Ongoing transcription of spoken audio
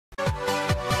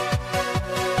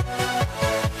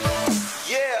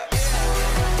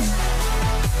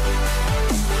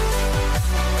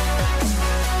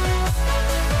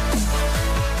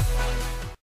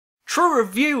True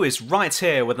Review is right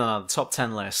here with another top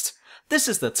 10 list. This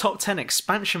is the top 10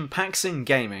 expansion packs in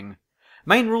gaming.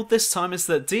 Main rule this time is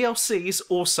that DLCs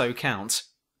also count.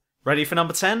 Ready for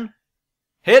number 10?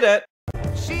 Hit it!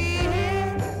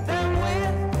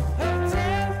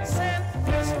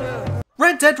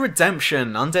 Red Dead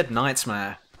Redemption Undead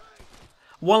Nightmare.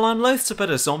 While I'm loath to put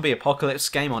a zombie apocalypse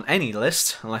game on any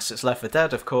list, unless it's Left 4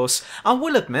 Dead of course, I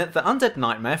will admit that Undead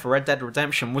Nightmare for Red Dead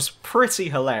Redemption was pretty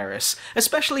hilarious,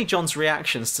 especially John's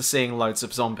reactions to seeing loads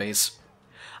of zombies.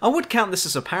 I would count this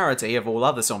as a parody of all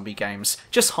other zombie games,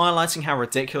 just highlighting how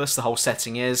ridiculous the whole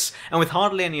setting is, and with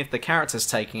hardly any of the characters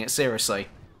taking it seriously.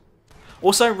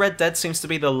 Also, Red Dead seems to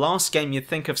be the last game you'd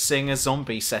think of seeing a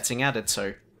zombie setting added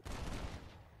to.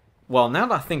 Well, now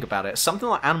that I think about it, something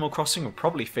like Animal Crossing would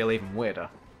probably feel even weirder.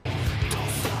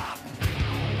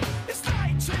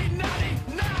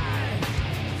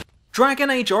 Dragon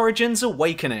Age Origins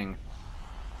Awakening.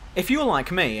 If you were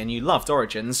like me and you loved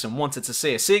Origins and wanted to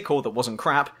see a sequel that wasn't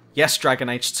crap, yes Dragon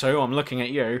Age 2, I'm looking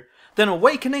at you, then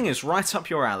Awakening is right up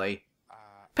your alley.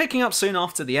 Picking up soon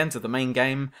after the end of the main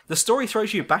game, the story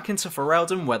throws you back into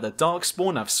Ferelden where the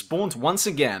Darkspawn have spawned once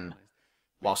again,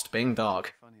 whilst being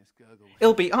dark.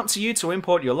 It'll be up to you to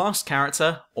import your last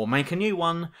character, or make a new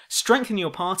one, strengthen your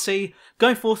party,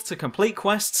 go forth to complete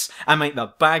quests, and make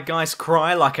the bad guys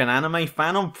cry like an anime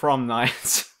fan on prom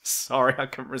night. Sorry, I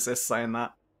couldn't resist saying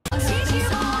that.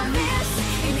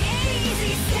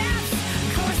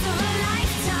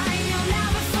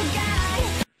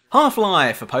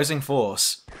 Half-Life Opposing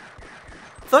Force.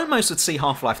 Though most would see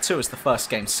Half-Life 2 as the first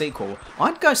game's sequel,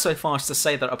 I'd go so far as to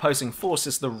say that Opposing Force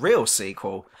is the real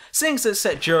sequel, seeing as it's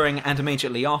set during and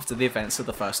immediately after the events of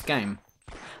the first game.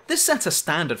 This set a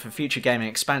standard for future gaming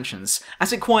expansions,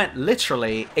 as it quite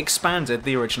literally expanded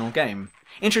the original game,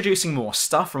 introducing more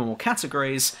stuff from all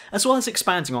categories, as well as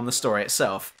expanding on the story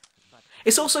itself.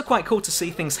 It's also quite cool to see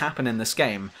things happen in this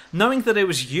game, knowing that it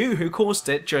was you who caused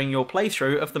it during your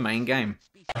playthrough of the main game.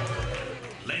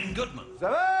 Lane Goodman.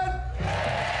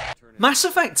 Mass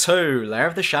Effect 2 Lair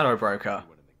of the Shadow Broker.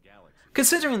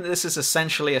 Considering that this is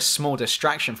essentially a small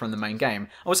distraction from the main game,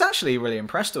 I was actually really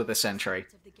impressed with this entry.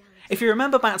 If you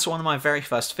remember back to one of my very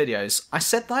first videos, I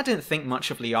said that I didn't think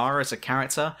much of Liara as a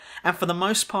character, and for the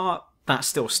most part, that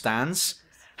still stands.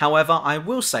 However, I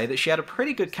will say that she had a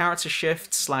pretty good character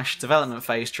shift / development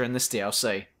phase during this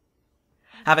DLC.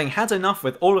 Having had enough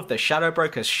with all of the Shadow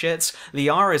Broker's shit,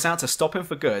 Liara is out to stop him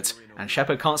for good, and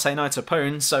Shepard can't say no to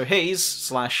Poon, so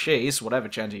he's / she's, whatever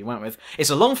gender you went with, is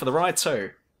along for the ride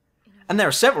too. And there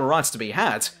are several rides to be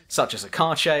had, such as a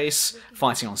car chase,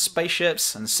 fighting on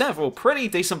spaceships, and several pretty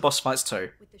decent boss fights too.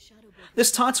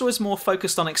 This title is more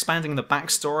focused on expanding the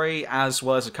backstory, as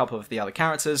well as a couple of the other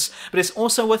characters, but it's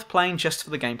also worth playing just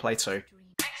for the gameplay too.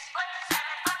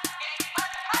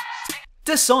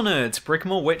 Dishonored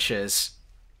Brigmore Witches.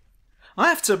 I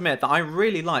have to admit that I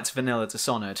really liked vanilla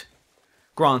Dishonored.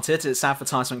 Granted, its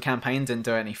advertisement campaign didn't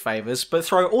do it any favours, but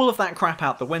throw all of that crap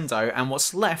out the window and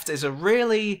what's left is a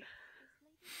really...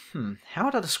 how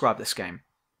would I describe this game?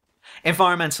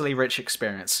 Environmentally rich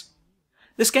experience.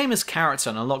 This game has character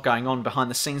and a lot going on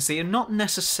behind the scenes that you're not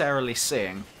necessarily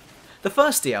seeing. The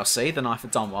first DLC, The Knife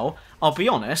of Dunwell, I'll be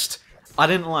honest, I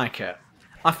didn't like it.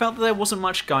 I felt that there wasn't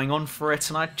much going on for it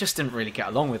and I just didn't really get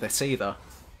along with it either.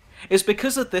 It's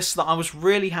because of this that I was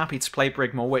really happy to play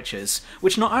Brigmore Witches,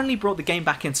 which not only brought the game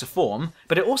back into form,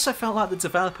 but it also felt like the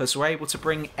developers were able to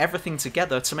bring everything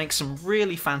together to make some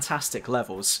really fantastic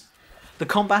levels. The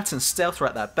combat and stealth were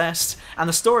at their best, and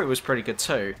the story was pretty good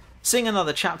too, seeing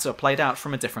another chapter played out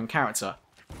from a different character.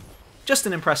 Just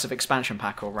an impressive expansion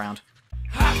pack all round.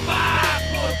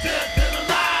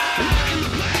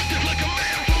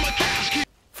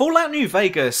 Fallout New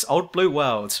Vegas Old Blue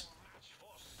World.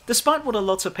 Despite what a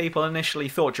lot of people initially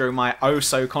thought during my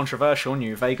oh-so-controversial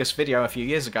New Vegas video a few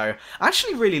years ago, I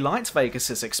actually really liked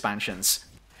Vegas' expansions.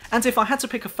 And if I had to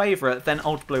pick a favourite, then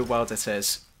Old Blue World it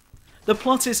is. The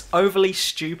plot is overly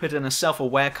stupid in a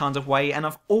self-aware kind of way, and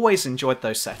I've always enjoyed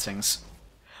those settings.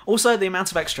 Also, the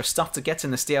amount of extra stuff to get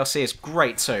in this DLC is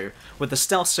great too, with the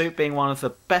stealth suit being one of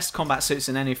the best combat suits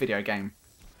in any video game.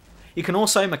 You can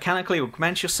also mechanically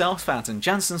augment yourself Fountain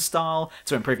Jansen style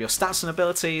to improve your stats and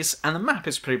abilities, and the map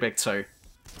is pretty big too.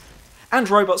 And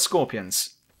Robot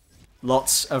Scorpions.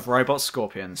 Lots of Robot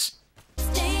Scorpions.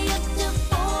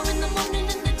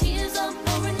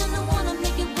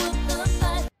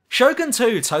 Shogun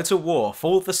 2 Total War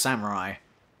Fall of the Samurai.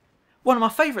 One of my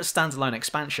favourite standalone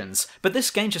expansions, but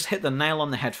this game just hit the nail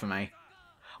on the head for me.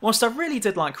 Whilst I really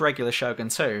did like regular Shogun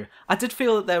too, I did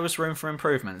feel that there was room for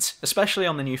improvement, especially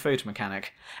on the new food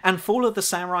mechanic, and Fall of the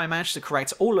Samurai managed to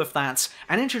correct all of that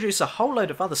and introduce a whole load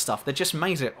of other stuff that just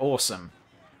made it awesome.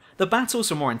 The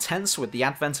battles were more intense with the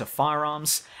advent of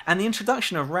firearms, and the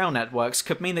introduction of rail networks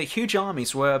could mean that huge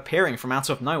armies were appearing from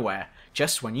out of nowhere,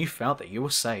 just when you felt that you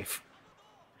were safe.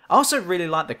 I also really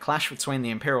liked the clash between the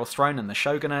Imperial Throne and the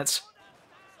Shogunate.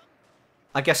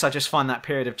 I guess I just find that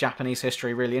period of Japanese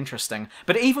history really interesting,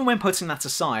 but even when putting that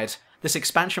aside, this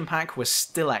expansion pack was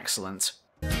still excellent.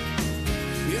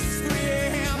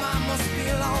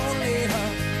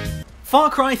 Far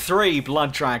Cry 3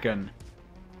 Blood Dragon.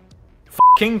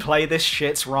 F***ing play this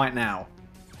shit right now.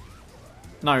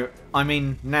 No, I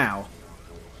mean now.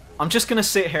 I'm just gonna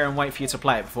sit here and wait for you to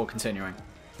play it before continuing.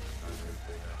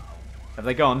 Have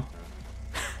they gone?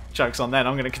 Joke's on them,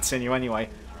 I'm gonna continue anyway.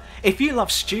 If you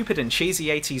love stupid and cheesy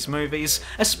 80s movies,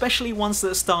 especially ones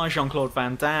that star Jean-Claude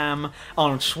Van Damme,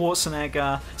 Arnold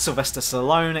Schwarzenegger, Sylvester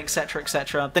Stallone,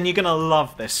 etc, then you're gonna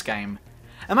love this game.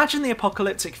 Imagine the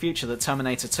apocalyptic future that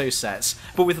Terminator 2 sets,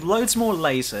 but with loads more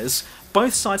lasers,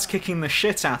 both sides kicking the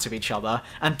shit out of each other,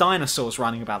 and dinosaurs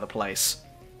running about the place.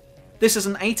 This is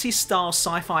an 80s style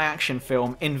sci-fi action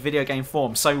film in video game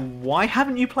form, so why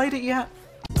haven't you played it yet?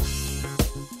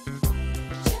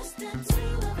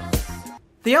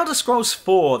 The Elder Scrolls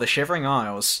IV: The Shivering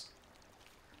Isles.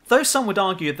 Though some would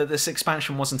argue that this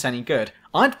expansion wasn't any good,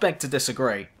 I'd beg to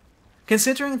disagree.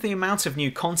 Considering the amount of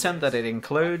new content that it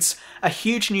includes, a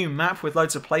huge new map with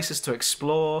loads of places to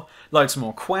explore, loads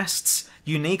more quests,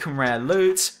 unique and rare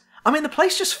loot, I mean the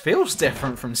place just feels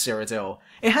different from Cyrodiil.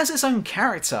 It has its own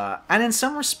character, and in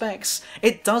some respects,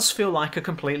 it does feel like a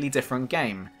completely different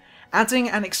game. Adding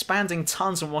and expanding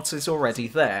tons on what is already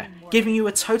there, giving you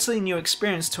a totally new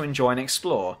experience to enjoy and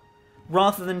explore,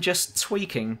 rather than just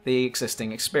tweaking the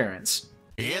existing experience.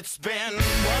 It's been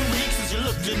 1 week since you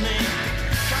looked at me,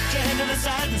 cocked your head to the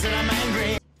side and said I'm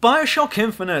angry. Bioshock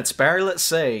Infinite, Burial at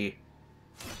Sea.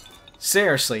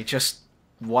 Seriously, just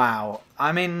wow.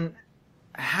 I mean,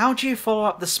 how do you follow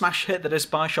up the smash hit that is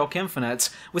Bioshock Infinite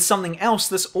with something else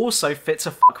that's also fit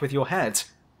to fuck with your head?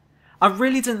 I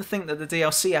really didn't think that the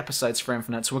DLC episodes for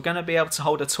Infinite were going to be able to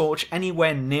hold a torch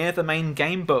anywhere near the main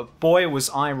game, but boy was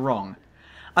I wrong.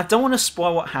 I don't want to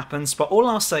spoil what happens, but all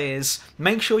I'll say is,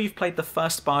 make sure you've played the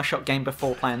first Bioshock game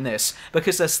before playing this,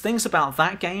 because there's things about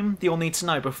that game that you'll need to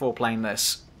know before playing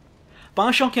this.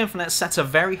 Bioshock Infinite set a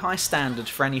very high standard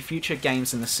for any future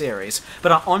games in the series,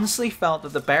 but I honestly felt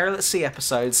that the Burial at Sea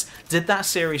episodes did that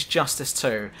series justice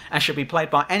too, and should be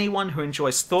played by anyone who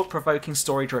enjoys thought-provoking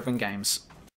story-driven games.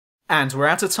 And we're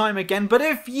out of time again, but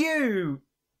if you...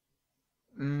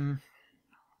 didn't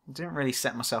really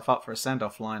set myself up for a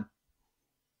send-off line.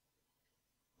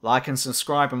 Like and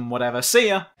subscribe and whatever. See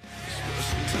ya!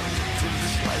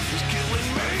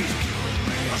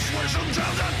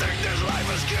 Sometimes I think this life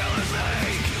is killing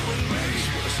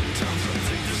me.